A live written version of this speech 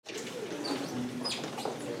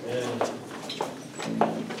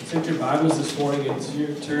Take your Bibles this morning and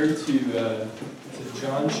turn to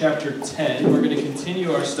John chapter 10. We're going to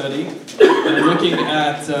continue our study and looking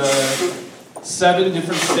at 7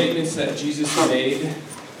 different statements that Jesus made,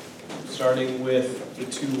 starting with the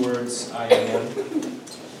 2 words, I am.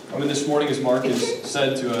 This morning, as Mark has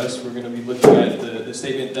said to us, we're going to be looking at the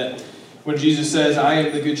statement that when Jesus says, I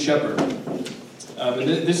am the good shepherd. And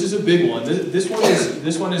this is a big one. This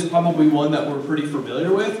one is probably one that we're pretty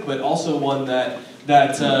familiar with, but also one that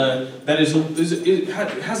has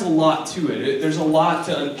a lot to it. There's a lot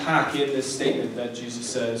to unpack in this statement that Jesus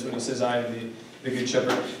says when he says, I am the good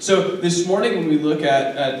shepherd. So this morning when we look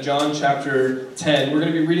at John chapter 10, we're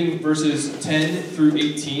going to be reading verses 10 through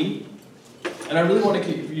 18. And I really want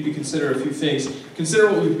you to consider a few things.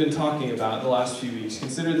 Consider what we've been talking about in the last few weeks.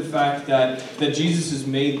 Consider the fact that Jesus has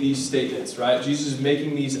made these statements, right? Jesus is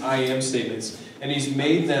making these I am statements, and he's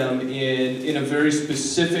made them in a very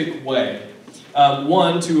specific way.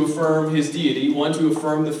 One, to affirm his deity. One, to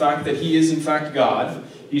affirm the fact that he is in fact God.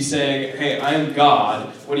 He's saying, hey, I am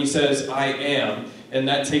God, when he says, I am. And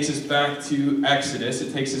that takes us back to Exodus.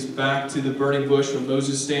 It takes us back to the burning bush when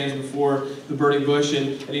Moses stands before the burning bush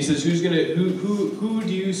and he says, who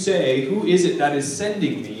do you say, who is it that is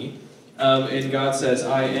sending me? And God says,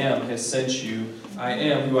 I am, has sent you. I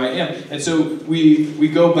am who I am. And so we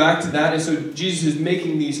go back to that. And so Jesus is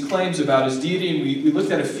making these claims about his deity. And we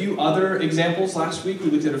looked at a few other examples last week.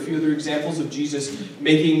 We looked at a few other examples of Jesus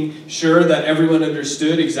making sure that everyone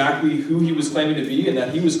understood exactly who he was claiming to be and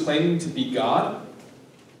that he was claiming to be God.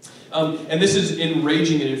 And this is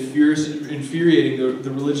enraging and infuriating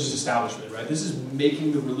the religious establishment, right? This is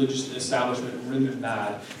making the religious establishment really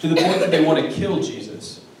mad to the point that they want to kill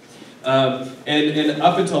Jesus. And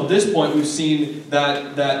up until this point, we've seen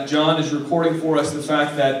that John is recording for us the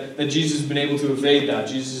fact that Jesus has been able to evade that.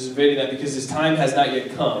 Jesus is evading that because his time has not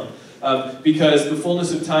yet come. Because the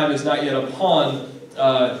fullness of time is not yet upon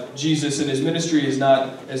Jesus, and his ministry is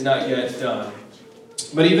not yet done.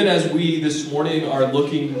 But even as we this morning are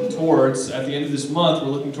looking towards, at the end of this month, we're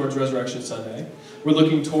looking towards Resurrection Sunday. We're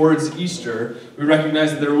looking towards Easter. We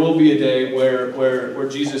recognize that there will be a day where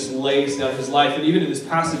Jesus lays down his life. And even in this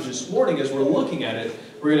passage this morning, as we're looking at it,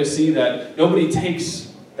 we're going to see that nobody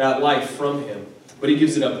takes that life from him, but he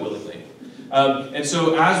gives it up willingly. And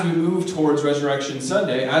so as we move towards Resurrection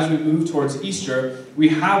Sunday, as we move towards Easter, we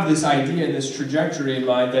have this idea and this trajectory in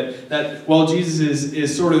mind that while Jesus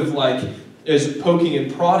is sort of like is poking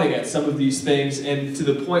and prodding at some of these things, and to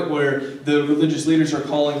the point where the religious leaders are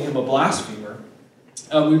calling him a blasphemer,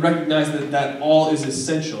 we recognize that all is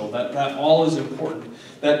essential, that all is important,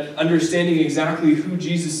 that understanding exactly who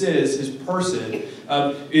Jesus is, his person,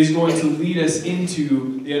 is going to lead us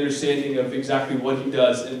into the understanding of exactly what he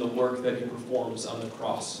does in the work that he performs on the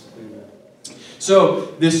cross. So,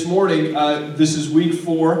 this morning, this is week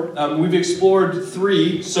 4. We've explored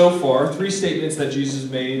 3 statements that Jesus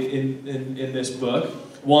made in this book.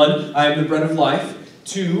 1, I am the bread of life.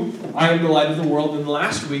 2, I am the light of the world. And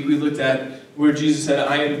last week, we looked at where Jesus said,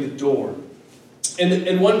 I am the door.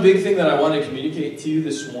 And one big thing that I want to communicate to you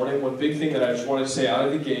this morning, one big thing that I just wanted to say out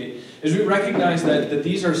of the gate, is we recognize that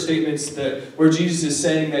these are statements where Jesus is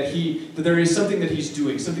saying that there is something that he's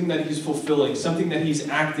doing, something that he's fulfilling, something that he's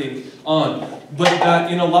acting on. But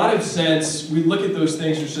that in a lot of sense, we look at those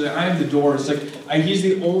things and say, I am the door. It's like, he's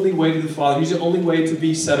the only way to the Father. He's the only way to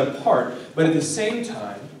be set apart. But at the same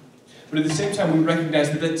time, we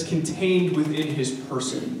recognize that that's contained within his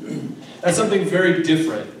person. That's something very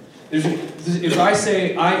different. If I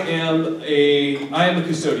say I am a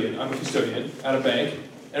custodian, I'm a custodian at a bank,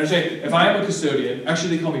 and I say if I am a custodian,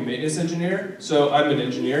 actually they call me maintenance engineer, so I'm an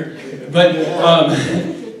engineer. But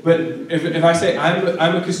if I say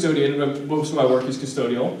I'm a custodian, most of my work is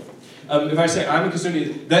custodial. If I say I'm a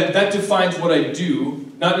custodian, that defines what I do,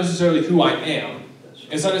 not necessarily who I am.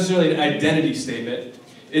 It's not necessarily an identity statement.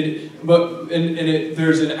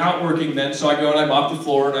 There's an outworking then, so I go and I mop the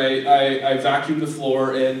floor and I vacuum the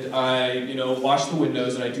floor and I wash the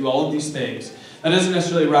windows and I do all of these things. That doesn't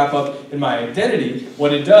necessarily wrap up in my identity.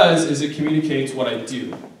 What it does is it communicates what I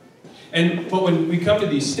do. But when we come to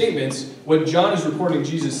these statements, what John is recording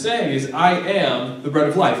Jesus saying is, I am the bread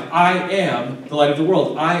of life. I am the light of the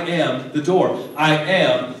world. I am the door. I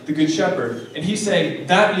am the good shepherd. And he's saying,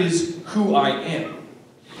 that is who I am.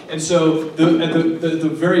 And so the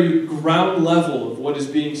very ground level of what is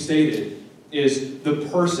being stated is the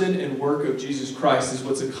person and work of Jesus Christ is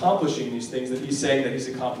what's accomplishing these things that he's saying that he's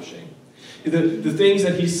accomplishing. The things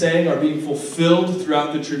that he's saying are being fulfilled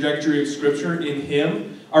throughout the trajectory of Scripture in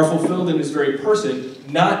him are fulfilled in his very person,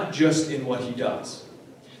 not just in what he does.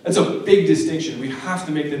 That's a big distinction. We have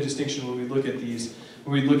to make that distinction when we look at these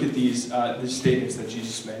statements that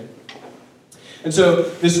Jesus made. And so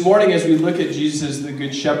this morning, as we look at Jesus as the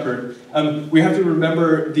Good Shepherd, we have to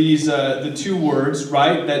remember the two words,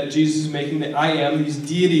 right, that Jesus is making, that I am, these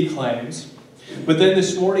deity claims. But then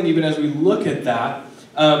this morning, even as we look at that,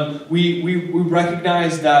 we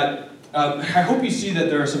recognize that, I hope you see that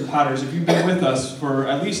there are some patterns. If you've been with us for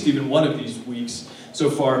at least even one of these weeks so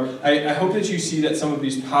far, I hope that you see that some of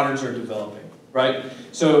these patterns are developing, right?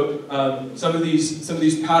 So some of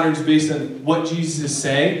these patterns based on what Jesus is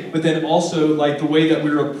saying, but then also like the way that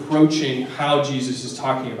we're approaching how Jesus is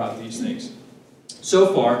talking about these things.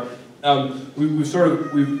 So far,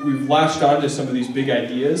 we've latched on to some of these big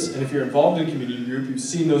ideas, and if you're involved in a community group, you've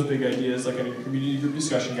seen those big ideas like in your community group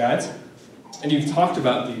discussion guides, and you've talked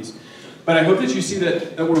about these. But I hope that you see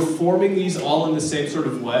that we're forming these all in the same sort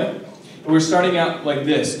of way. And we're starting out like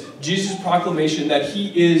this. Jesus' proclamation that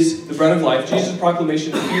he is the bread of life. Jesus'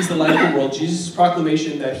 proclamation that he is the light of the world. Jesus'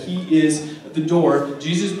 proclamation that he is the door.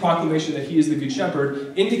 Jesus' proclamation that he is the good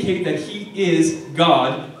shepherd indicate that he is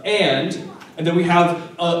God. And then we have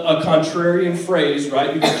a contrarian phrase,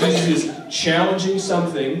 right? Because Jesus is challenging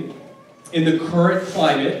something in the current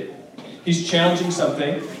climate. He's challenging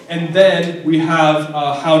something. And then we have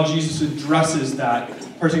how Jesus addresses that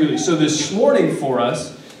particularly. So this morning for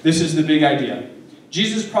us, this is the big idea.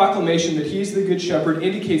 Jesus' proclamation that he is the good shepherd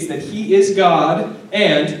indicates that he is God,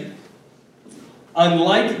 and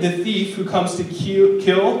unlike the thief who comes to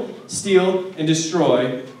kill, steal, and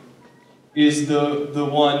destroy, is the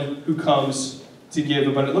one who comes to give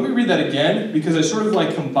abundant. Let me read that again, because I sort of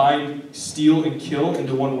like combined steal and kill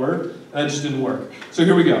into one word, and that just didn't work. So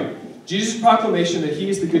here we go. Jesus' proclamation that he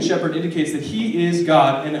is the good shepherd indicates that he is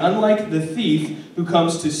God, and unlike the thief who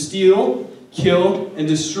comes to steal, kill, and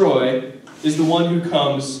destroy, is the one who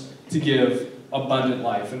comes to give abundant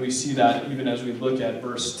life. And we see that even as we look at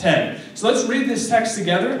verse 10. So let's read this text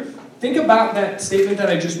together. Think about that statement that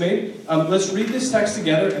I just made. Let's read this text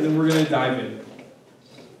together, and then we're going to dive in.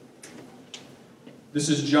 This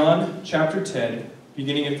is John chapter 10,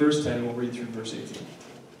 beginning in verse 10, and we'll read through verse 18.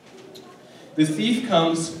 The thief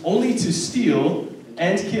comes only to steal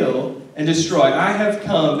and kill and destroy. I have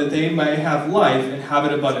come that they may have life and have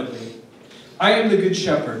it abundantly. I am the good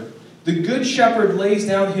shepherd. The good shepherd lays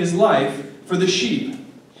down his life for the sheep.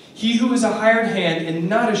 He who is a hired hand and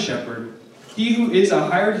not a shepherd, he who is a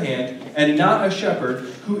hired hand and not a shepherd,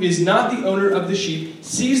 who is not the owner of the sheep,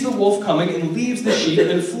 sees the wolf coming and leaves the sheep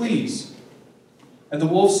and flees. And the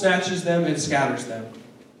wolf snatches them and scatters them.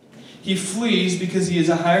 He flees because he is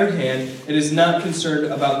a hired hand and is not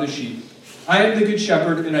concerned about the sheep. I am the good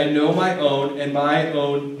shepherd, and I know my own, and my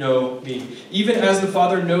own know me. Even as the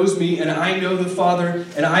Father knows me, and I know the Father,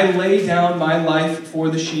 and I lay down my life for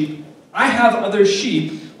the sheep. I have other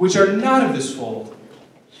sheep which are not of this fold.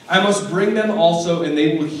 I must bring them also, and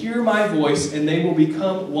they will hear my voice, and they will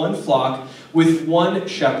become one flock with one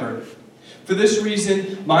shepherd. For this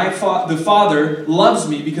reason, the Father loves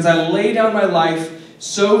me, because I lay down my life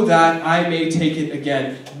so that I may take it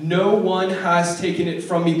again. No one has taken it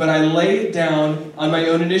from me, but I lay it down on my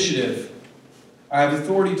own initiative. I have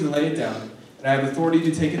authority to lay it down, and I have authority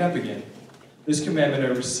to take it up again. This commandment I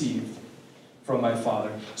received from my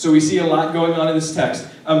Father. So we see a lot going on in this text.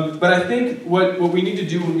 But I think what we need to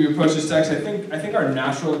do when we approach this text, I think our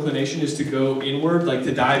natural inclination is to go inward, like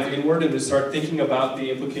to dive inward and to start thinking about the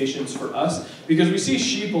implications for us. Because we see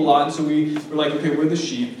sheep a lot, and so we're like, okay, we're the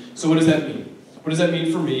sheep. So what does that mean? What does that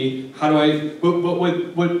mean for me? How do I...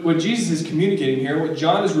 But what Jesus is communicating here, what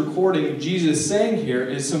John is recording and Jesus saying here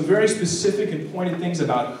is some very specific and pointed things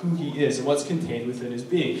about who he is and what's contained within his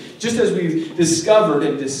being. Just as we've discovered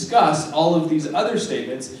and discussed all of these other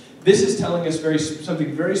statements, this is telling us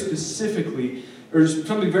something very specific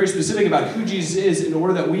about who Jesus is in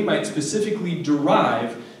order that we might specifically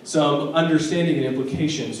derive some understanding and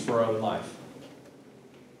implications for our own life.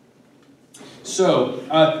 So,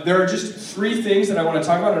 there are just three things that I want to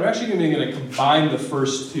talk about. I'm actually going to combine the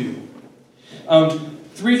first two.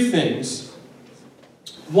 Three things.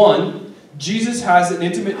 One, Jesus has an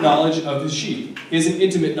intimate knowledge of his sheep. He has an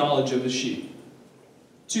intimate knowledge of his sheep.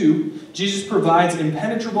 Two, Jesus provides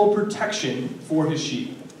impenetrable protection for his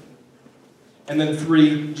sheep. And then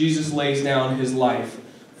three, Jesus lays down his life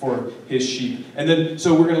for his sheep. And then,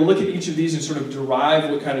 so we're going to look at each of these and sort of derive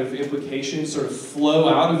what kind of implications sort of flow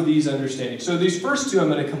out of these understandings. So these first two I'm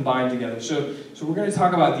going to combine together. So we're going to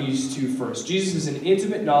talk about these two first. Jesus has an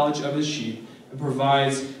intimate knowledge of his sheep and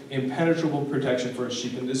provides impenetrable protection for his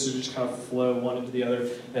sheep. And this will just kind of flow one into the other,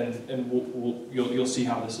 and you'll see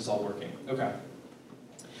how this is all working. Okay.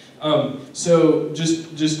 So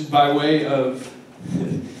just by way of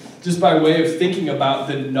just by way of thinking about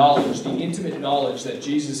the knowledge, the intimate knowledge that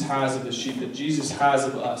Jesus has of the sheep, that Jesus has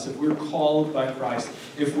of us. If we're called by Christ,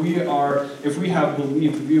 if we have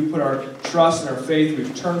believed, if we have put our trust and our faith,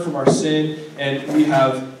 we've turned from our sin, and we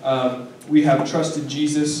have trusted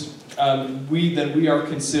Jesus, we are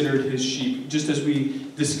considered his sheep. Just as we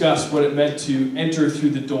discussed what it meant to enter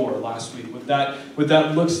through the door last week, what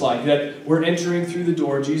that looks like, that we're entering through the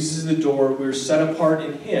door, Jesus is the door, we're set apart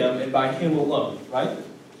in him and by him alone, right?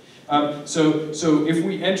 So if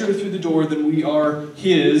we enter through the door, then we are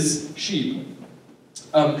his sheep.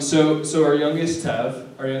 So our youngest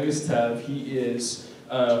Tev,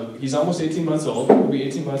 he's almost 18 months old. He'll be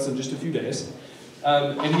 18 months in just a few days.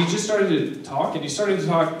 And he just started to talk, and he started to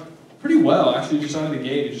talk pretty well, actually, just out of the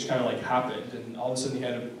gate. It just kind of like happened, and all of a sudden he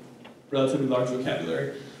had a relatively large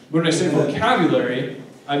vocabulary. But when I say vocabulary,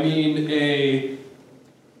 I mean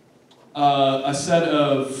a set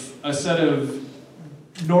of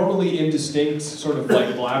normally indistinct sort of like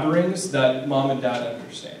blabberings that mom and dad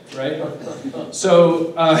understand, right?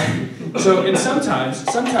 So and sometimes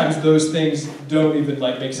those things don't even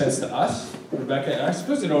like make sense to us, Rebecca, and I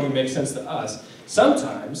suppose they don't even make sense to us.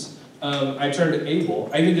 Sometimes I turn to Abel.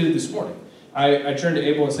 I even did it this morning. I turned to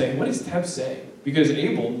Abel and say, "What is Tev saying?" Because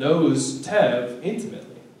Abel knows Tev intimately.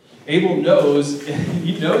 Abel knows,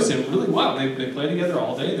 he knows him really well. They play together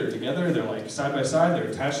all day. They're together. They're like side by side. They're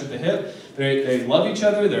attached at the hip. They love each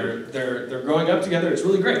other. They're growing up together. It's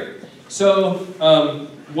really great. So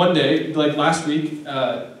one day, like last week,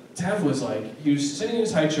 Tev was like, he was sitting in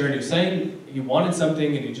his high chair and he was saying he wanted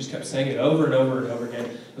something and he just kept saying it over and over and over again.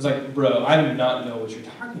 I was like, bro, I do not know what you're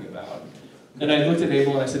talking about. And I looked at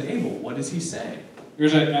Abel and I said, Abel, what is he saying?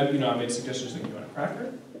 Because I made suggestions like, do you want a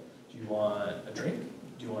cracker? Do you want a drink?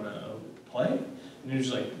 Do you want to play? And he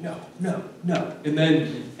was like, no. And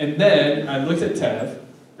then I looked at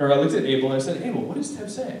Abel and I said, Abel, what is Tev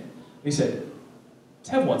saying? And he said,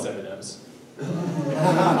 Tev wants M&Ms.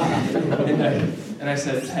 and I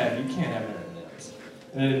said, Tev, you can't have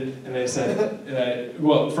M&Ms.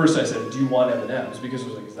 First I said, do you want M&Ms? Because I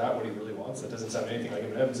was like, is that what he really wants? That doesn't sound anything like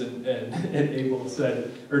M&Ms. And Abel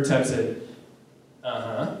said, or Tev said,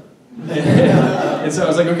 uh-huh. And so I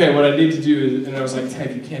was like, okay, what I need to do is, and I was like,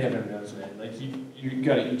 Tev, you can't have M&Ms, man. Like, you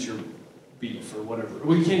gotta eat your beef or whatever.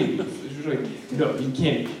 Well, you can't eat beef. It's like, no, you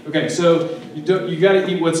can't eat. Okay, so you gotta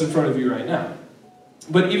eat what's in front of you right now.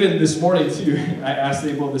 But even this morning too, I asked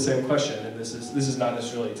Abel the same question, and this is not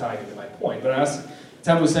necessarily tying into my point, but I asked,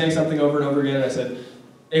 Tev was saying something over and over again, and I said,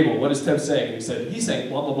 Abel, what is Tev saying? And he said, he's saying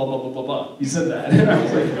blah, blah, blah, blah, blah, blah, blah. He said that. And I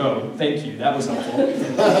was like, oh, thank you. That was helpful.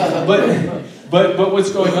 But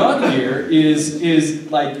what's going on here is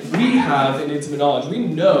like we have an intimate knowledge. We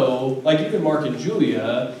know, like even Mark and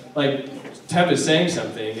Julia, like Tev is saying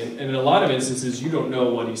something, and in a lot of instances you don't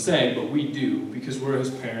know what he's saying, but we do because we're his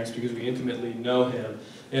parents, because we intimately know him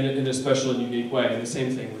in a special and unique way. And the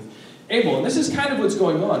same thing with Abel. And this is kind of what's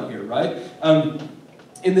going on here, right?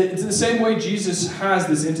 In the same way, Jesus has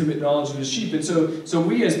this intimate knowledge of his sheep, and so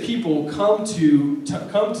we as people come to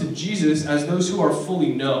Jesus as those who are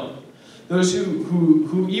fully known, those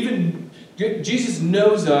who even Jesus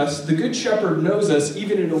knows us. The Good Shepherd knows us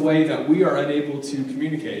even in a way that we are unable to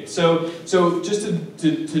communicate. So just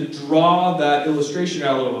to draw that illustration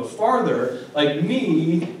out a little bit farther, like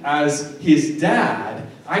me as his dad,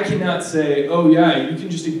 I cannot say, oh yeah, you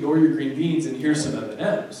can just ignore your green beans and here's some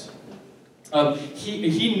M&Ms.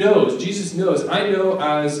 He knows, Jesus knows, I know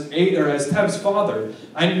as Tev's father,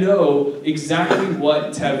 I know exactly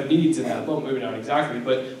what Tev needs in that moment. Maybe not exactly,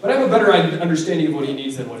 but I have a better understanding of what he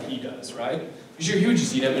needs than what he does, right? Because he would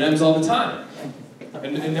just eat M&Ms all the time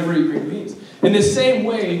and never eat green beans. In the same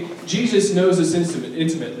way, Jesus knows us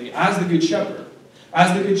intimately as the Good Shepherd.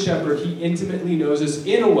 As the Good Shepherd, he intimately knows us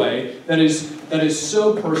in a way that is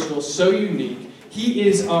so personal, so unique. He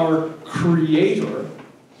is our creator.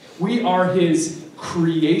 We are his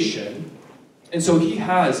creation, and so he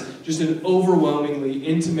has just an overwhelmingly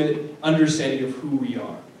intimate understanding of who we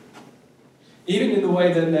are. Even in the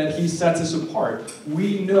way then that he sets us apart,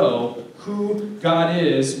 we know who God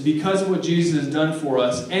is because of what Jesus has done for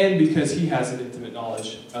us and because he has an intimate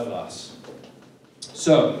knowledge of us.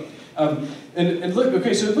 So, and look,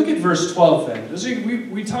 okay, so look at verse 12 then. So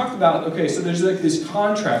we talked about, okay, so there's like this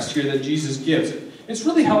contrast here that Jesus gives. It's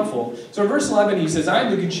really helpful. So in verse 11 he says, I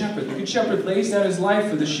am the good shepherd. The good shepherd lays down his life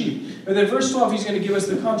for the sheep. But then verse 12 he's going to give us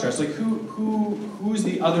the contrast. Like what's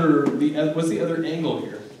the other angle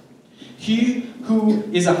here? He who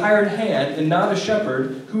is a hired hand and not a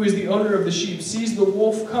shepherd, who is the owner of the sheep, sees the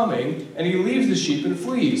wolf coming, and he leaves the sheep and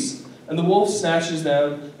flees. And the wolf snatches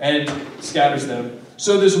them and scatters them.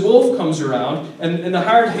 So this wolf comes around, and the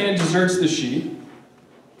hired hand deserts the sheep.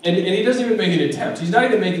 And he doesn't even make an attempt. He's not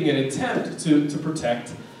even making an attempt to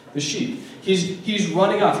protect the sheep. He's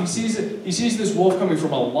running off. He sees this wolf coming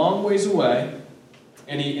from a long ways away,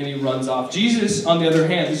 and he runs off. Jesus, on the other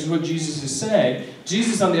hand, this is what Jesus is saying.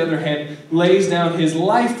 Jesus, on the other hand, lays down his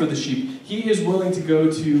life for the sheep. He is willing to go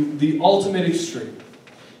to the ultimate extreme.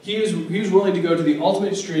 He's willing to go to the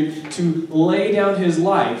ultimate extreme to lay down his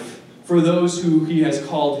life for those who he has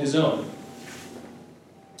called his own.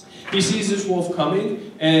 He sees this wolf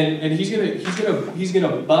coming, and he's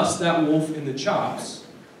gonna bust that wolf in the chops,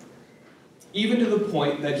 even to the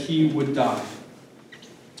point that he would die.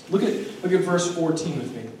 Look at verse 14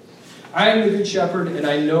 with me. I am the good shepherd, and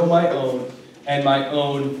I know my own, and my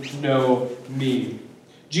own know me.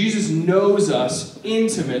 Jesus knows us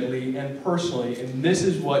intimately and personally, and this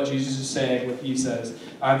is what Jesus is saying when he says,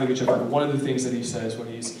 "I am the good shepherd." One of the things that he says when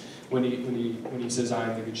he says, "I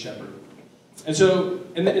am the good shepherd." And so,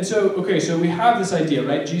 so we have this idea,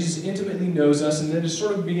 right? Jesus intimately knows us, and then it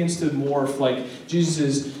sort of begins to morph, like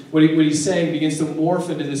what he's saying begins to morph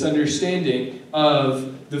into this understanding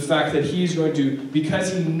of the fact that he's going to,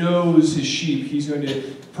 because he knows his sheep, he's going to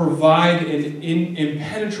provide an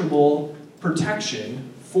impenetrable protection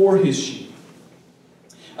for his sheep.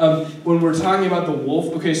 When we're talking about the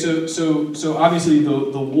wolf, okay, so obviously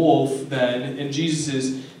the wolf then, and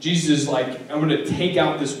Jesus is like, I'm going to take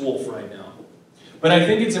out this wolf right now. But I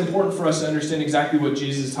think it's important for us to understand exactly what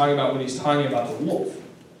Jesus is talking about when he's talking about the wolf.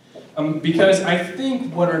 Because I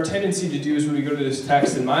think what our tendency to do is when we go to this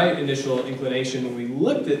text, and my initial inclination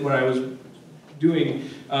when I was doing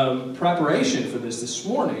preparation for this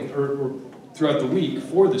morning, or throughout the week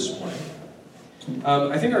for this morning,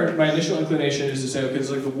 I think my initial inclination is to say, okay,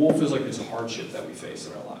 it's like the wolf is like this hardship that we face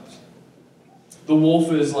in our lives. The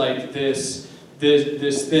wolf is like this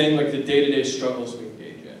thing, like the day-to-day struggles we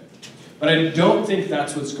engage in. But I don't think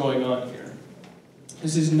that's what's going on here.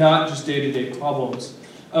 This is not just day-to-day problems.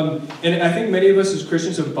 And I think many of us as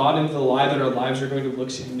Christians have bought into the lie that our lives are going to look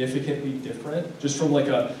significantly different, just from like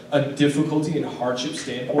a difficulty and hardship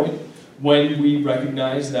standpoint, when we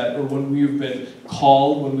recognize that, or when we've been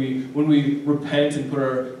called, when we repent and put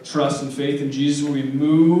our trust and faith in Jesus, when we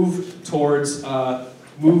move towards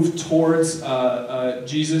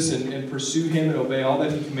Jesus and pursue him and obey all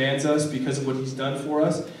that he commands us because of what he's done for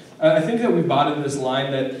us. I think that we've bought into this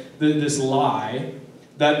line this lie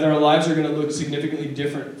that our lives are going to look significantly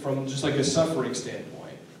different from just like a suffering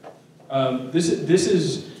standpoint. This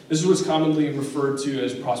is what's commonly referred to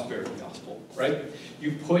as prosperity gospel, right?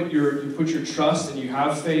 You put your trust and you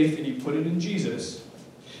have faith and you put it in Jesus,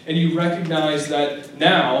 and you recognize that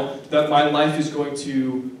now that my life is going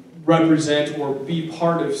to represent or be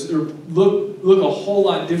part of, or look a whole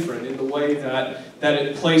lot different in the way that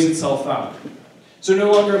it plays itself out. So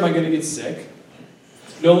no longer am I going to get sick.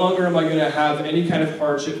 No longer am I going to have any kind of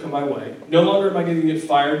hardship come my way. No longer am I going to get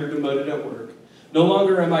fired or demoted at work. No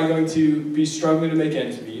longer am I going to be struggling to make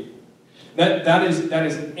ends meet. That is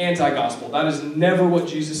anti-gospel. That is never what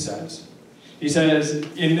Jesus says. He says,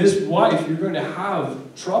 in this life, you're going to have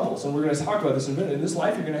troubles. And we're going to talk about this in a minute. In this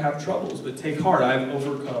life, you're going to have troubles. But take heart, I have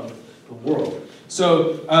overcome the world.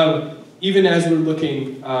 So even as we're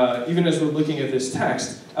looking at this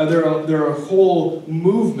text, there are whole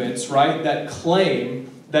movements, right, that claim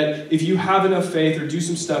that if you have enough faith or do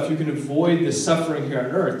some stuff, you can avoid the suffering here on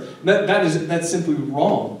earth. That's simply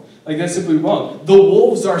wrong. Like, that's simply wrong. The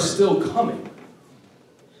wolves are still coming.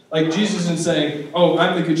 Like, Jesus is saying, oh,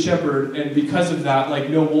 I'm the good shepherd, and because of that, like,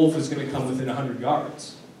 no wolf is going to come within 100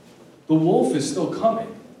 yards. The wolf is still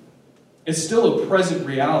coming. It's still a present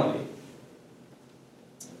reality.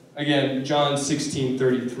 Again, John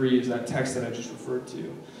 16:33 is that text that I just referred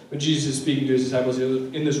to. When Jesus is speaking to his disciples,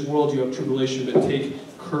 in this world you have tribulation, but take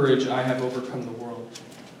courage, I have overcome the world.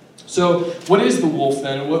 So, what is the wolf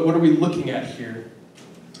then? What are we looking at here?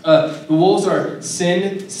 The wolves are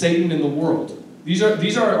sin, Satan, and the world. These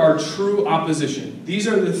are our true opposition. These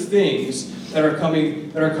are the things that are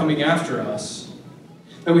coming after us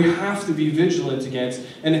that we have to be vigilant against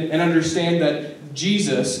and understand that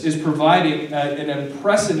Jesus is providing an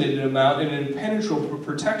unprecedented amount and an impenetrable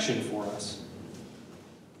protection for us.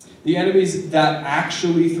 The enemies that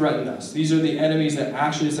actually threaten us. These are the enemies that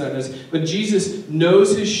actually threaten us. But Jesus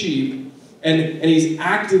knows his sheep, and he's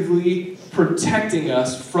actively protecting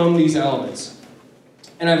us from these elements.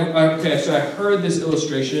 And so I heard this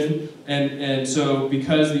illustration, and so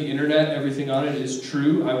because the internet, everything on it is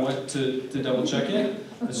true, I went to double check it.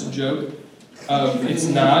 That's a joke. It's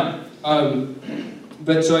not.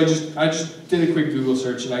 But so I just did a quick Google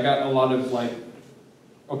search, and I got a lot of like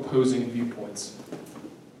opposing viewpoints.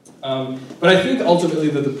 But I think ultimately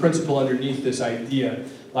that the principle underneath this idea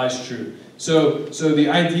lies true. So the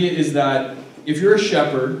idea is that if you're a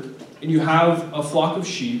shepherd and you have a flock of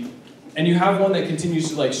sheep and you have one that continues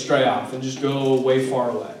to like stray off and just go way far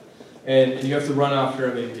away, and you have to run after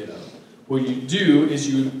him and get him, what you do is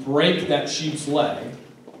you break that sheep's leg,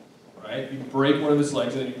 right? You break one of its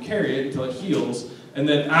legs and then you carry it until it heals, and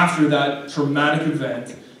then after that traumatic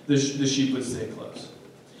event, the sheep would stay close.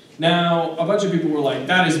 Now, a bunch of people were like,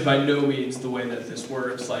 that is by no means the way that this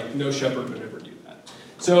works. Like, no shepherd would ever do that.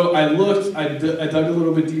 So I looked, I dug a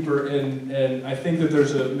little bit deeper, and I think that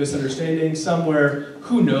there's a misunderstanding somewhere.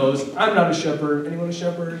 Who knows? I'm not a shepherd. Anyone a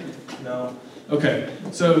shepherd? No. Okay.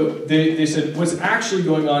 So they said what's actually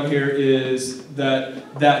going on here is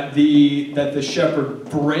that the shepherd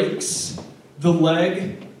breaks the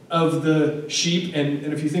leg of the sheep,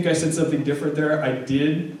 and if you think I said something different there, I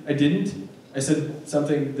didn't. I said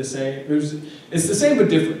something the same. It's the same but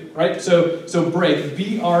different, right? So break,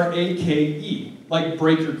 B-R-A-K-E, like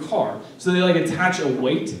break your car. So they like attach a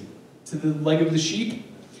weight to the leg of the sheep,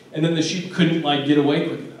 and then the sheep couldn't like get away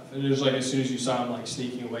quick enough. And it was like as soon as you saw them like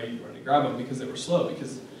sneaking away, you run to grab them because they were slow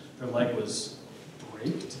because their leg was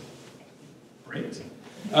braked.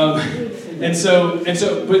 And so,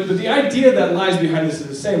 but the idea that lies behind this is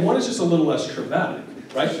the same. One is just a little less traumatic,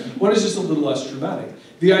 right? One is just a little less traumatic.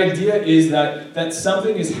 The idea is that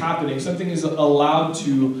something is happening, something is allowed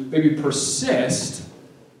to maybe persist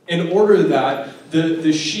in order that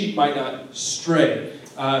the sheep might not stray.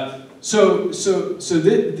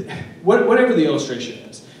 Whatever the illustration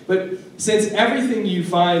is. But since everything you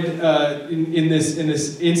find in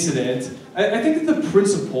this incident, I think that the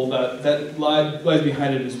principle that lies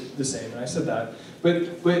behind it is the same, and I said that.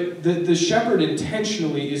 But the shepherd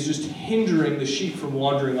intentionally is just hindering the sheep from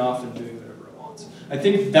wandering off and doing whatever it wants. I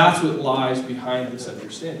think that's what lies behind this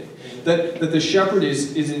understanding. That the shepherd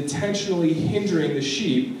is intentionally hindering the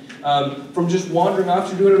sheep from just wandering off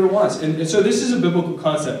to do whatever it wants. And so this is a biblical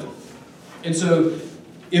concept. And so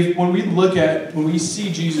when we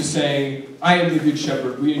see Jesus saying, I am the good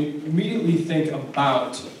shepherd, we immediately think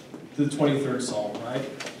about the 23rd Psalm, right?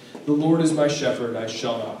 The Lord is my shepherd, I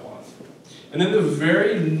shall not want. And then the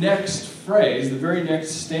very next phrase, the very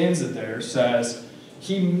next stanza there says,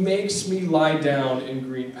 He makes me lie down in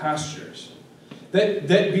green pastures. That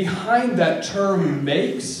behind that term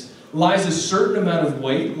makes lies a certain amount of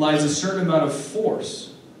weight, lies a certain amount of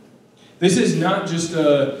force. This is not just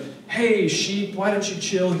a, hey, sheep, why don't you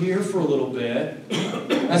chill here for a little bit?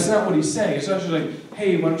 That's not what he's saying. It's not just like,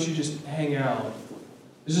 hey, why don't you just hang out?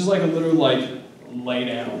 This is like a literal, like, lay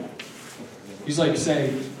down. He's like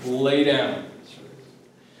saying, lay down.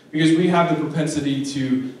 Because we have the propensity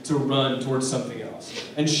to run towards something else.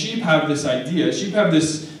 And sheep have this idea. Sheep have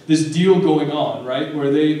this deal going on, right?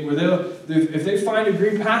 Where if they find a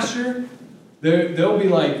green pasture, they'll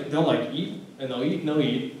eat, and they'll eat, and they'll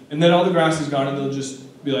eat. And then all the grass is gone, and they'll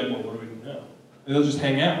just be like, well, what do we do now? And they'll just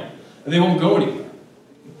hang out. And they won't go anywhere.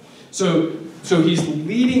 So he's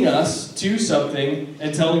leading us to something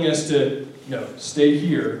and telling us to, stay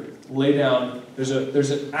here, lay down. There's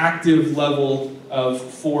an active level of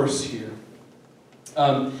force here.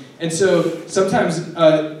 And so sometimes,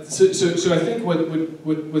 so I think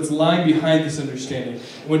what's lying behind this understanding,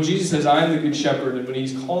 when Jesus says, I am the good shepherd, and when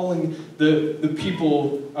he's calling the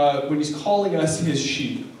people, when he's calling us his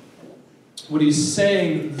sheep, what he's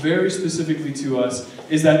saying very specifically to us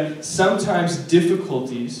is that sometimes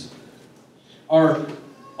difficulties are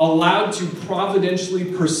allowed to providentially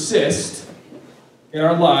persist in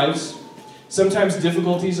our lives. Sometimes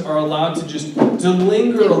difficulties are allowed to just to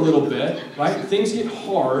linger a little bit, right? Things get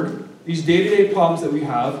hard. These day-to-day problems that we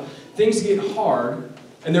have, things get hard,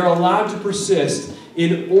 and they're allowed to persist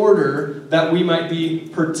in order that we might be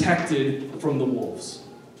protected from the wolves.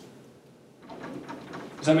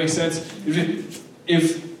 Does that make sense?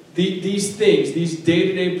 If these things, these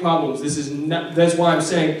day-to-day problems, that's why I'm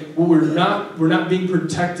saying, well, we're not being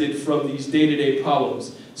protected from these day-to-day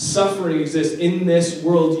problems. Suffering exists. In this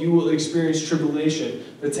world, you will experience tribulation.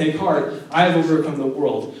 But take heart, I have overcome the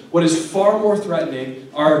world. What is far more threatening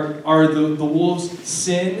are the wolves,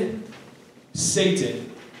 sin,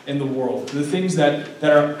 Satan, and the world. The things that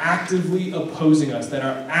are actively opposing us, that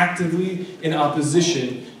are actively in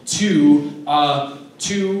opposition to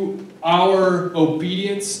our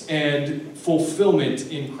obedience and fulfillment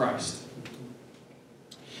in Christ.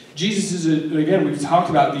 Jesus is, again, we've talked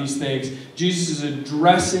about these things. Jesus is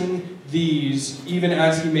addressing these even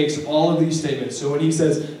as he makes all of these statements. So when he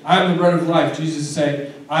says, I am the bread of life, Jesus is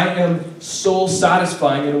saying, I am soul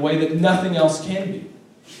satisfying in a way that nothing else can be.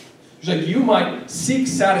 It's like you might seek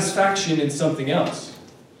satisfaction in something else,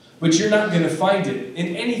 but you're not going to find it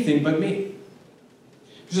in anything but me.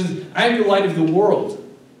 He says, I am the light of the world.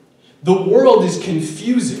 The world is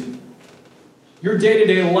confusing. Your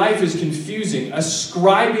day-to-day life is confusing.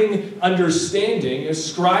 Ascribing understanding,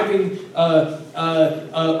 ascribing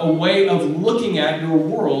a way of looking at your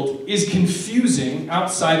world is confusing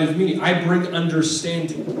outside of me. I bring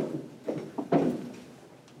understanding.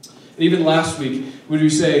 And even last week, when we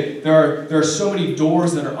say there are so many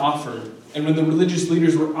doors that are offered, and when the religious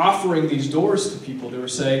leaders were offering these doors to people, they were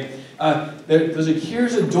saying,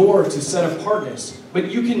 here's a door to set apartness, but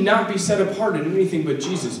you cannot be set apart in anything but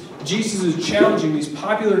Jesus. Jesus is challenging these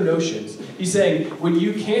popular notions. He's saying, what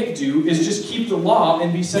you can't do is just keep the law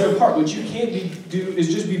and be set apart. What you can't do is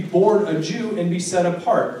just be born a Jew and be set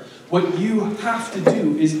apart. What you have to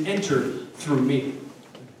do is enter through me.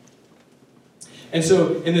 And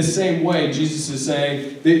so, in the same way, Jesus is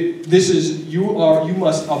saying, you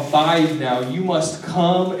must abide now. You must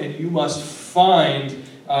come and you must find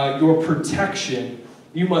your protection.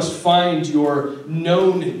 You must find your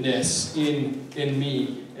knownness in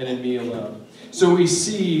me and in me alone. So we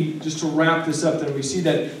see, just to wrap this up, that we see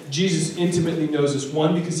that Jesus intimately knows us.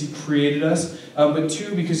 One, because he created us, but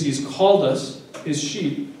two, because he's called us his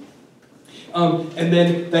sheep. And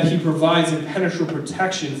then that he provides impenetrable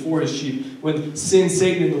protection for his sheep. When sin,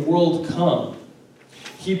 Satan, and the world come,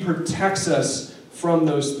 he protects us from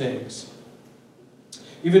those things.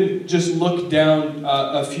 Even just look down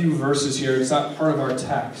a few verses here. It's not part of our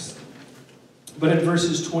text. But in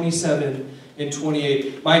verses 27 and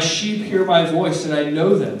 28, my sheep hear my voice, and I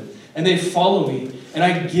know them, and they follow me, and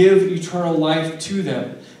I give eternal life to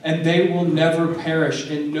them, and they will never perish,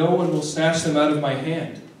 and no one will snatch them out of my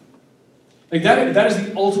hand. Like that is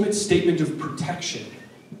the ultimate statement of protection.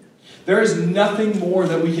 There is nothing more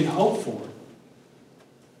that we can hope for.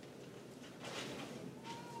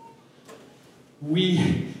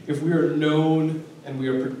 If we are known and we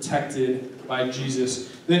are protected by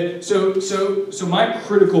Jesus, so my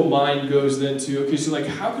critical mind goes then to, okay, so like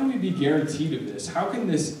how can we be guaranteed of this? How can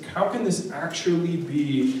this actually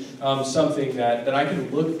be something that I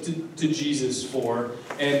can look to Jesus for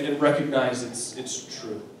and recognize it's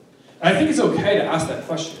true? And I think it's okay to ask that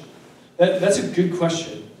question. That's a good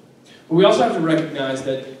question. But we also have to recognize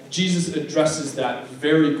that Jesus addresses that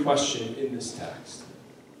very question in this text.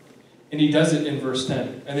 And he does it in verse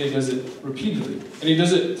 10. And then he does it repeatedly. And he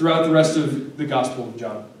does it throughout the rest of the Gospel of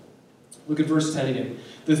John. Look at verse 10 again.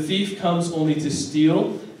 The thief comes only to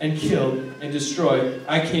steal and kill and destroy.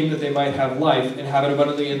 I came that they might have life and have it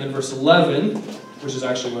abundantly. And then verse 11, which is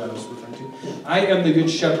actually what I was referring to. I am the good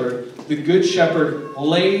shepherd. The good shepherd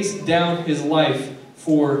lays down his life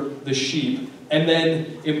for the sheep. And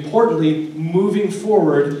then, importantly, moving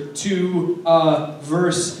forward to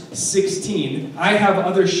verse 16, I have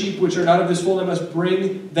other sheep which are not of this fold. I must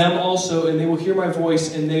bring them also, and they will hear my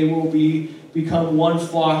voice, and they will become one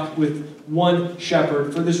flock with one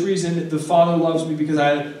shepherd. For this reason, the Father loves me, because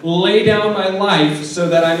I lay down my life so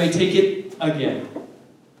that I may take it again.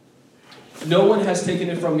 No one has taken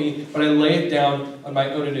it from me, but I lay it down on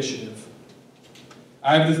my own initiative.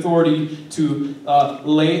 I have the authority to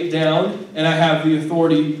lay it down, and I have the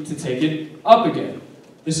authority to take it up again.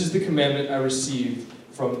 This is the commandment I received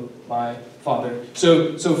from my Father.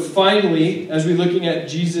 So finally, as we're looking at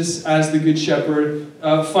Jesus as the Good Shepherd,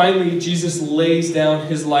 finally Jesus lays down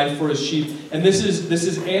his life for his sheep, and this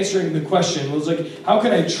is answering the question. It was like, how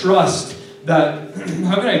can I trust that?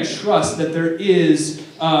 How can I trust that there is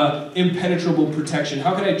impenetrable protection?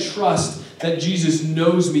 How can I trust that Jesus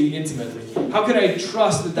knows me intimately? How can I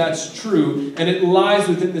trust that that's true? And it lies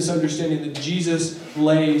within this understanding that Jesus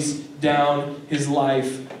lays down his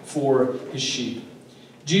life for his sheep.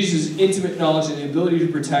 Jesus' intimate knowledge and the ability to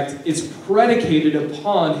protect, it's predicated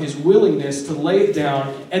upon his willingness to lay it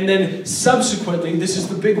down and then subsequently, this is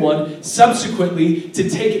the big one, subsequently to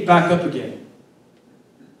take it back up again.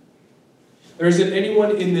 There isn't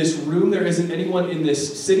anyone in this room, there isn't anyone in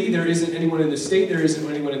this city, there isn't anyone in this state, there isn't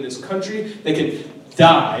anyone in this country that can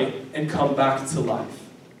die and come back to life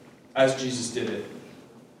as Jesus did it.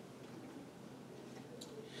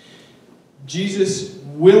 Jesus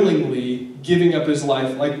willingly giving up his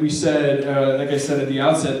life, like I said at the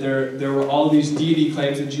outset, there were all these deity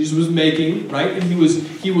claims that Jesus was making, right? And he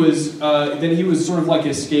was sort of like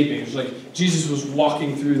escaping. It was like Jesus was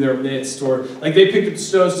walking through their midst, or like they picked up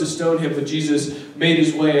stones to stone him, but Jesus made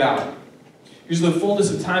his way out. Because the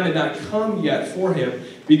fullness of time had not come yet for him,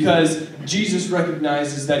 because Jesus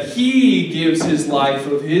recognizes that he gives his life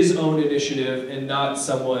of his own initiative, and not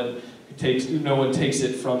no one takes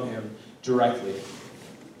it from him directly.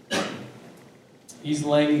 He's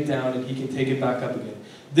laying it down and he can take it back up again.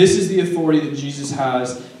 This is the authority that Jesus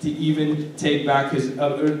has to even take back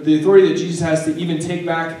the authority that Jesus has to even take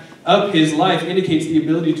back up his life indicates the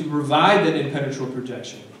ability to provide that impenetrable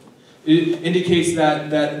protection. It indicates that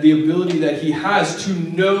the ability that he has to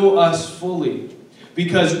know us fully,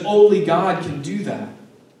 because only God can do that.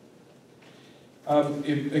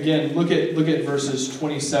 Again, look at verses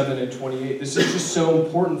 27 and 28. This is just so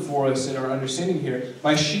important for us in our understanding here.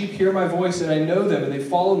 My sheep hear my voice, and I know them, and they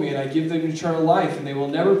follow me, and I give them eternal life, and they will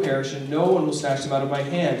never perish, and no one will snatch them out of my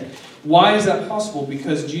hand. Why is that possible?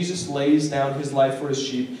 Because Jesus lays down his life for his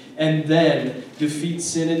sheep, and then defeats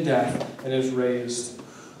sin and death, and is raised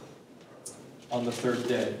on the third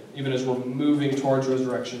day, even as we're moving towards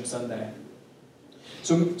Resurrection Sunday.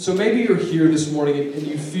 So maybe you're here this morning and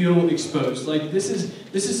you feel exposed. Like this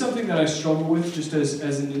is something that I struggle with just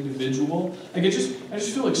as an individual. Like I just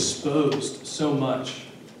feel exposed so much.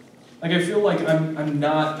 Like I feel like I'm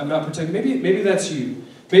not protected. Maybe that's you.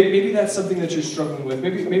 Maybe that's something that you're struggling with.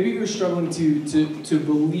 Maybe you're struggling to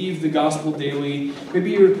believe the gospel daily.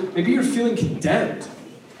 Maybe you're feeling condemned.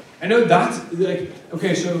 I know that's like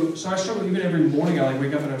okay. So I struggle even every morning. I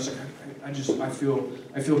wake up and I'm just like I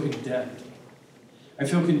feel condemned. I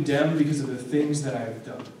feel condemned because of the things that I have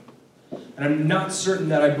done. And I'm not certain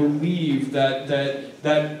that I believe that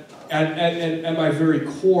at my very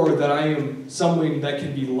core that I am someone that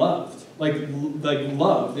can be loved. Like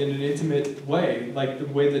loved in an intimate way, like the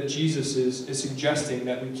way that Jesus is suggesting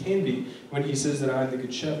that we can be when he says that I am the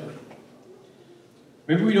good shepherd.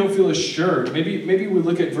 Maybe we don't feel assured. Maybe we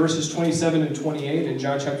look at verses 27 and 28 in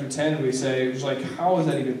John chapter 10 and we say, it's like, how is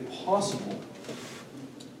that even possible?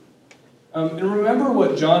 And remember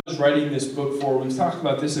what John is writing this book for. We've talked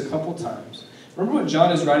about this a couple times. Remember what John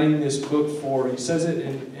is writing this book for. He says it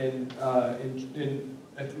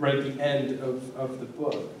right at the end of the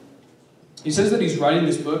book. He says that he's writing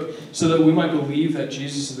this book so that we might believe that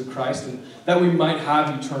Jesus is the Christ and that we might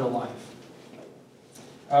have eternal life.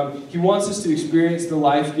 He wants us to experience the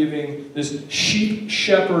life-giving, this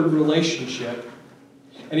sheep-shepherd relationship.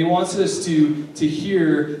 And he wants us to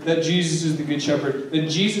hear that Jesus is the good shepherd, that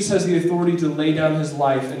Jesus has the authority to lay down his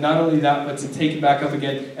life, and not only that, but to take it back up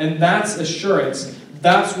again. And that's assurance.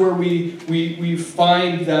 That's where we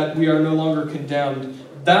find that we are no longer condemned.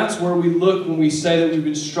 That's where we look when we say that we've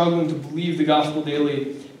been struggling to believe the gospel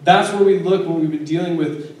daily. That's where we look when we've been dealing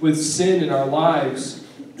with sin in our lives.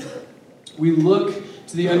 We look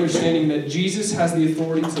to the understanding that Jesus has the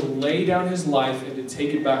authority to lay down his life and to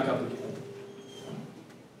take it back up again.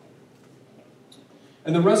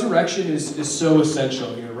 And the resurrection is so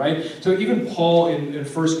essential here, right? So even Paul in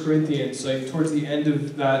 1 Corinthians, like towards the end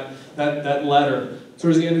of that letter,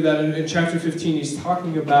 towards the end of that, in chapter 15, he's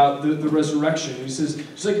talking about the resurrection. He says,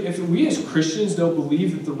 it's like if we as Christians don't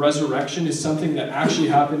believe that the resurrection is something that actually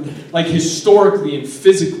happened, like historically and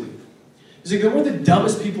physically, it's like then we're the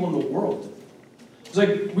dumbest people in the world. It's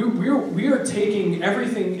like we are taking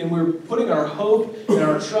everything and we're putting our hope and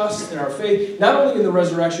our trust and our faith, not only in the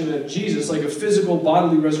resurrection of Jesus, like a physical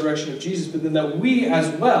bodily resurrection of Jesus, but then that we as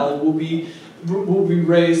well will be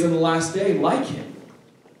raised on the last day like him.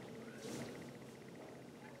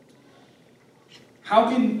 How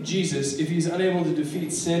can Jesus, if he's unable to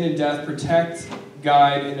defeat sin and death, protect,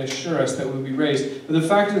 guide, and assure us that we'll be raised? But the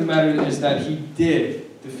fact of the matter is that he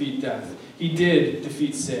did defeat death. He did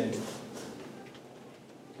defeat sin.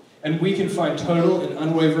 And we can find total and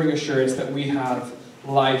unwavering assurance that we have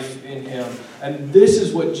life in him. And this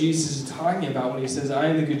is what Jesus is talking about when he says, I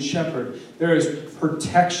am the good shepherd. There is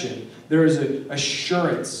protection. There is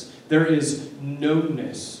assurance. There is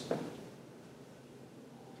knownness.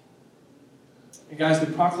 And guys,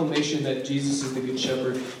 the proclamation that Jesus is the good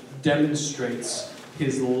shepherd demonstrates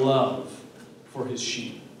his love for his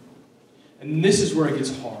sheep. And this is where it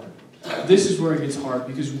gets hard. This is where it gets hard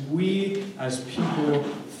because we as people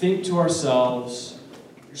think to ourselves,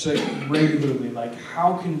 regularly, like,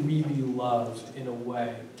 how can we be loved in a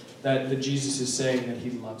way that Jesus is saying that he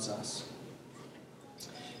loves us?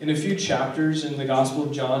 In a few chapters in the Gospel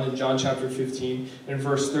of John, in John chapter 15, in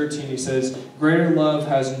verse 13, he says, greater love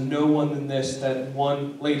has no one than this, that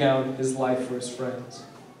one lay down his life for his friends.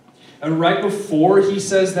 And right before he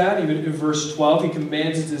says that, even in verse 12, he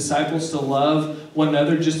commands his disciples to love one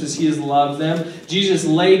another just as he has loved them. Jesus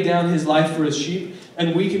laid down his life for his sheep,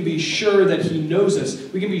 and we can be sure that he knows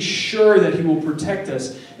us. We can be sure that he will protect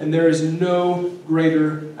us. And there is no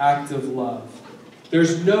greater act of love.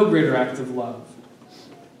 There's no greater act of love.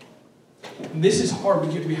 And this is hard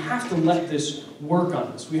because we have to let this work on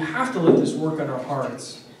us. We have to let this work on our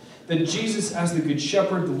hearts. That Jesus, as the good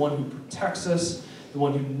shepherd, the one who protects us, the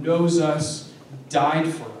one who knows us, died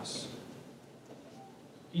for us.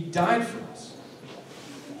 He died for us.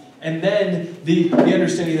 And then the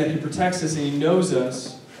understanding that he protects us and he knows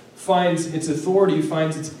us finds its authority,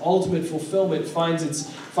 finds its ultimate fulfillment,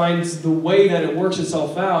 finds the way that it works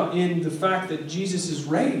itself out in the fact that Jesus is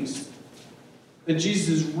raised. That Jesus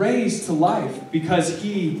is raised to life because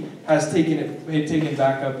he has taken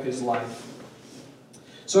back up his life.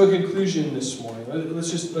 So in conclusion this morning,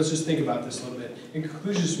 let's just think about this a little bit. In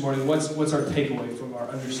conclusion this morning, what's our takeaway from our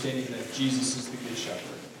understanding that Jesus is the Good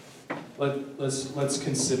Shepherd? Let's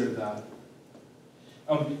consider that.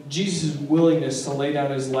 Jesus' willingness to lay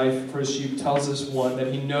down his life for his sheep tells us, one,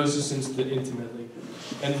 that he knows us intimately.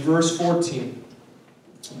 And verse 14,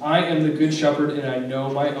 I am the Good Shepherd, and I know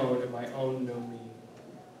my own, and my own know me.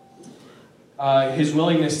 His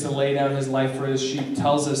willingness to lay down his life for his sheep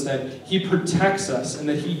tells us that he protects us and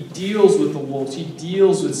that he deals with the wolves. He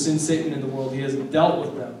deals with sin, Satan in the world. He has dealt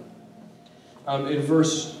with them. In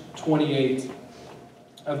verse 28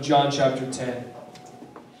 of John chapter 10,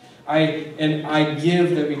 I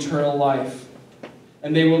give them eternal life,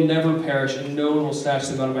 and they will never perish, and no one will snatch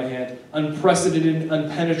them out of my hand. Unprecedented,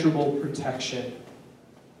 unpenetrable protection.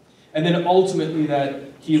 And then ultimately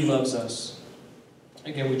that he loves us.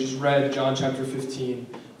 Again, we just read John chapter 15,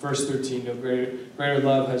 verse 13. No greater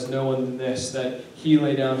love has no one than this, that he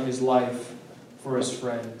lay down his life for his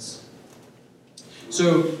friends.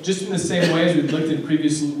 So, just in the same way as we've looked in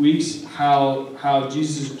previous weeks, how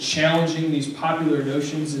Jesus is challenging these popular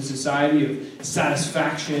notions in society of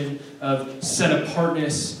satisfaction, of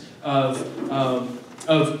set-apartness, of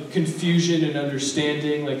confusion and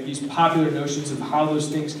understanding, like these popular notions of how those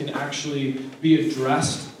things can actually be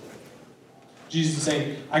addressed. Jesus is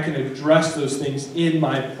saying, I can address those things in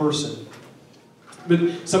my person.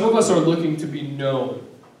 But some of us are looking to be known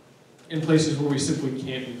in places where we simply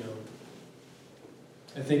can't be known.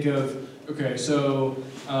 I think of, okay, so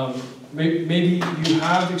maybe you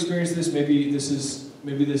have experienced this, maybe this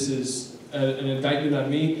is an indictment on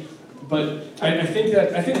me, but I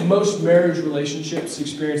think most marriage relationships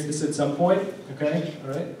experience this at some point. Okay,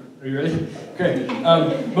 all right. Are you ready? Okay.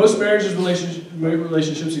 Most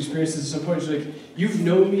relationships experience this at some point. It's like, you've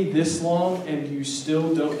known me this long and you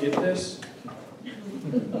still don't get this?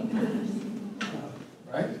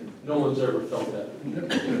 Right? No one's ever felt that. No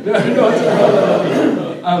one's ever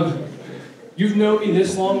felt that. You've known me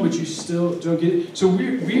this long, but you still don't get it. So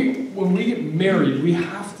when we get married, we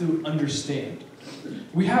have to understand.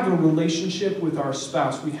 We have a relationship with our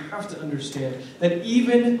spouse. We have to understand that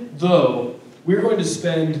even though we're going to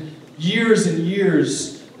spend years and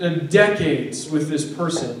years and decades with this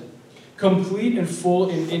person, complete and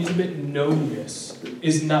full and intimate knownness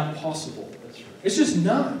is not possible. It's just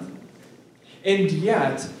not. And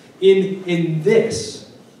yet, in this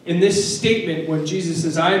statement, when Jesus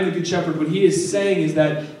says, I am the Good Shepherd, what he is saying is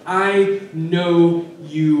that I know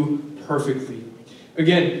you perfectly.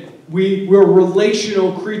 Again, we're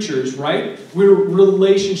relational creatures, right? We're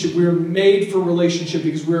relationship. We're made for relationship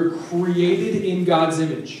because we're created in God's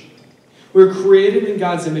image. We're created in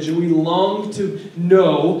God's image, and we long to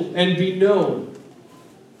know and be known.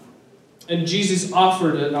 And Jesus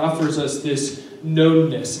offers us this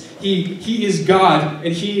knownness. He is God,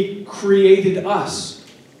 and he created us.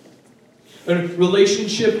 A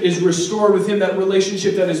relationship is restored with him, that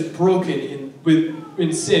relationship that is broken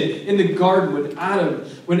in sin. In the garden,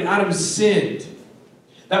 when Adam sinned,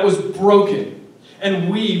 that was broken. And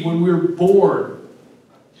when we were born,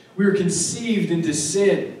 we were conceived into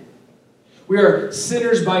sin. We are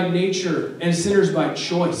sinners by nature and sinners by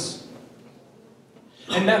choice.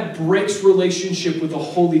 And that breaks relationship with a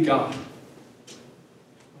holy God.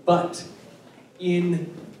 But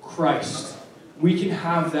in Christ, we can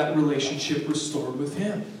have that relationship restored with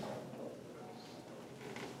him.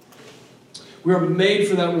 We are made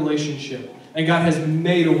for that relationship. And God has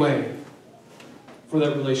made a way for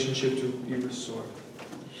that relationship to be restored.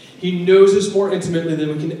 He knows us more intimately than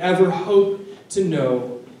we can ever hope to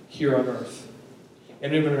know here on earth.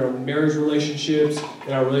 And even in our marriage relationships,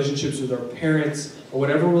 in our relationships with our parents, or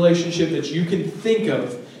whatever relationship that you can think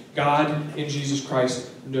of, God in Jesus Christ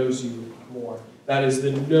knows you more. That is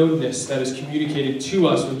the knownness that is communicated to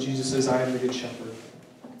us when Jesus says, I am the Good Shepherd.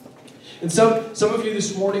 And some of you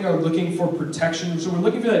this morning are looking for protection. So we're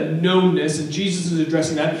looking for that knownness, and Jesus is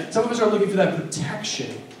addressing that. Some of us are looking for that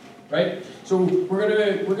protection, right? So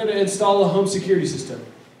we're gonna install a home security system.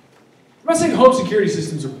 I'm not saying home security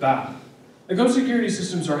systems are bad. Like, home security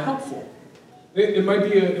systems are helpful. It might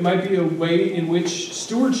be a way in which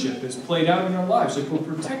stewardship is played out in our lives. Like, we're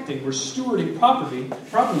stewarding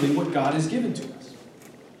properly what God has given to us.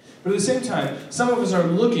 But at the same time, some of us are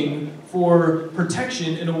looking for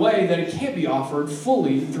protection in a way that it can't be offered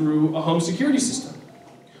fully through a home security system,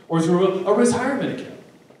 or through a retirement account,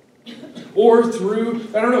 or through,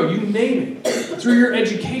 I don't know, you name it. through your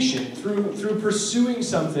education, through pursuing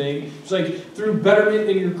something, it's like through betterment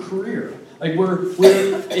in your career. Like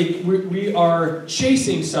we are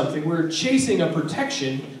chasing something, we're chasing a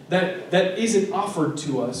protection that isn't offered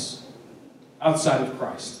to us outside of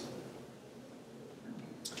Christ.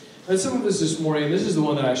 And some of us this morning, this is the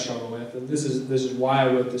one that I struggle with, and this is why I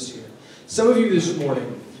wrote this here. Some of you this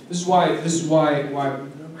morning, this is why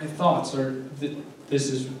my thoughts are. This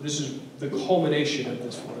is the culmination of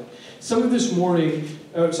this one. Some of us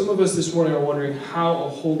this morning are wondering how a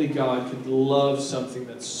holy God could love something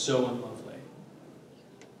that's so unlovely.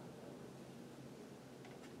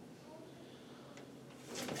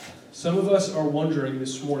 Some of us are wondering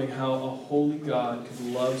this morning how a holy God could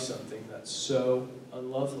love something that's so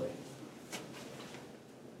unlovely.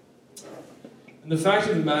 And the fact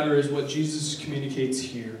of the matter is what Jesus communicates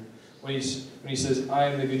here when he says, I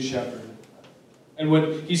am the good shepherd. And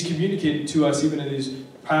what he's communicated to us even in these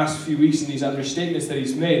past few weeks in these understatements that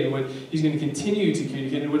he's made, and what he's going to continue to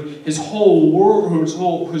communicate, and what his whole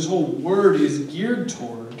word is geared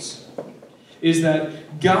towards, is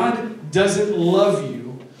that God doesn't love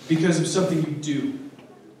you because of something you do.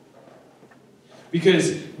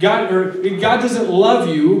 Because God doesn't love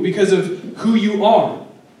you because of who you are.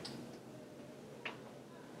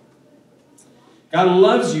 God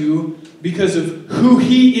loves you because of who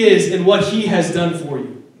He is and what He has done for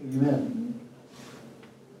you. Amen.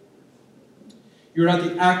 You're not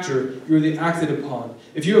the actor, you're the acted upon.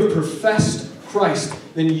 If you have professed Christ,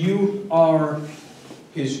 then you are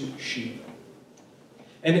His sheep.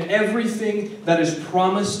 And everything that is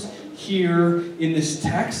promised here in this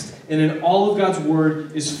text and in all of God's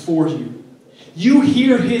Word is for you. You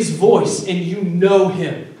hear His voice and you know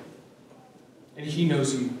Him. And He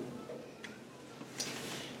knows you.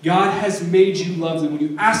 God has made you lovely. When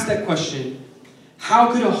you ask that question,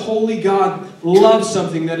 how could a holy God love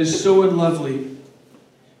something that is so unlovely?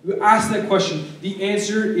 You ask that question, the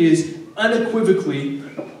answer is unequivocally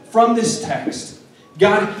from this text.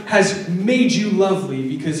 God has made you lovely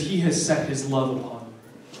because He has set His love upon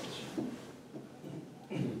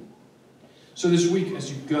you. So this week,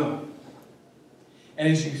 as you go, and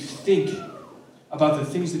as you think about the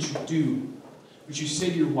things that you do, what you say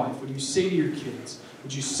to your wife, what you say to your kids,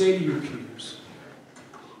 what you say to your peers,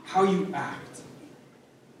 how you act,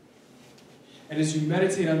 and as you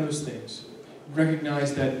meditate on those things,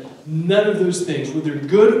 recognize that none of those things, whether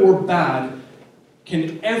good or bad,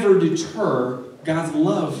 can ever deter God's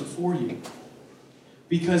love for you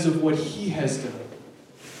because of what He has done.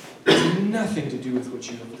 It has nothing to do with what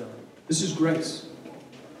you have done. This is grace.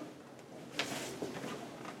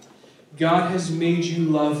 God has made you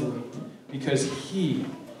lovely because He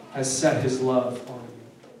has set His love on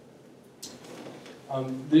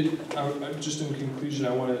you. Just in conclusion,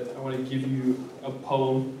 I want to give you a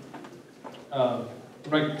poem. I'm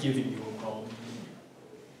not giving you a poem.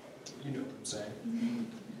 You know what I'm saying.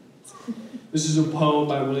 This is a poem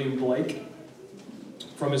by William Blake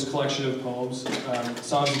from his collection of poems,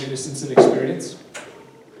 Songs of Innocence and Experience.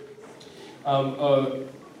 I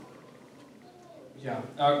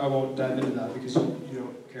won't dive into that because you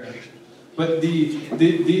don't care. But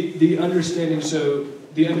the understanding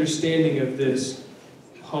of this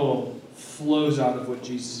poem flows out of what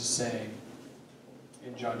Jesus is saying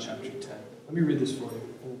in John chapter 10. Let me read this for you.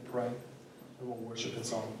 We'll pray and we'll worship in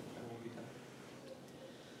song.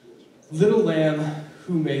 Little lamb,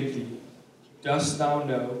 who made thee? Dost thou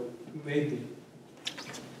know who made thee?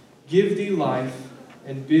 Give thee life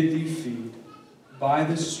and bid thee feed by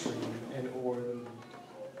the stream and o'er the mead.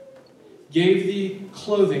 Gave thee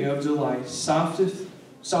clothing of delight, softest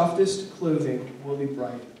clothing woolly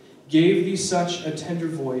bright. Gave thee such a tender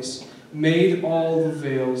voice, made all the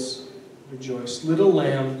vales rejoice. Little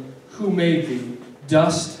lamb, who made thee?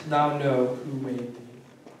 Dost thou know who made thee?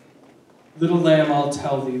 Little lamb, I'll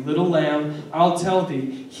tell thee. Little lamb, I'll tell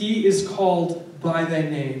thee. He is called by thy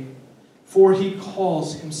name, for he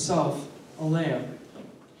calls himself a lamb.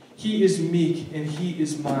 He is meek and he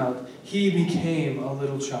is mild. He became a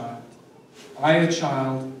little child. I a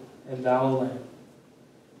child, and thou a lamb.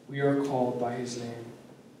 We are called by his name.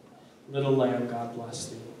 Little lamb, God bless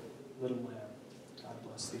thee. Little lamb, God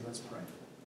bless thee. Let's pray.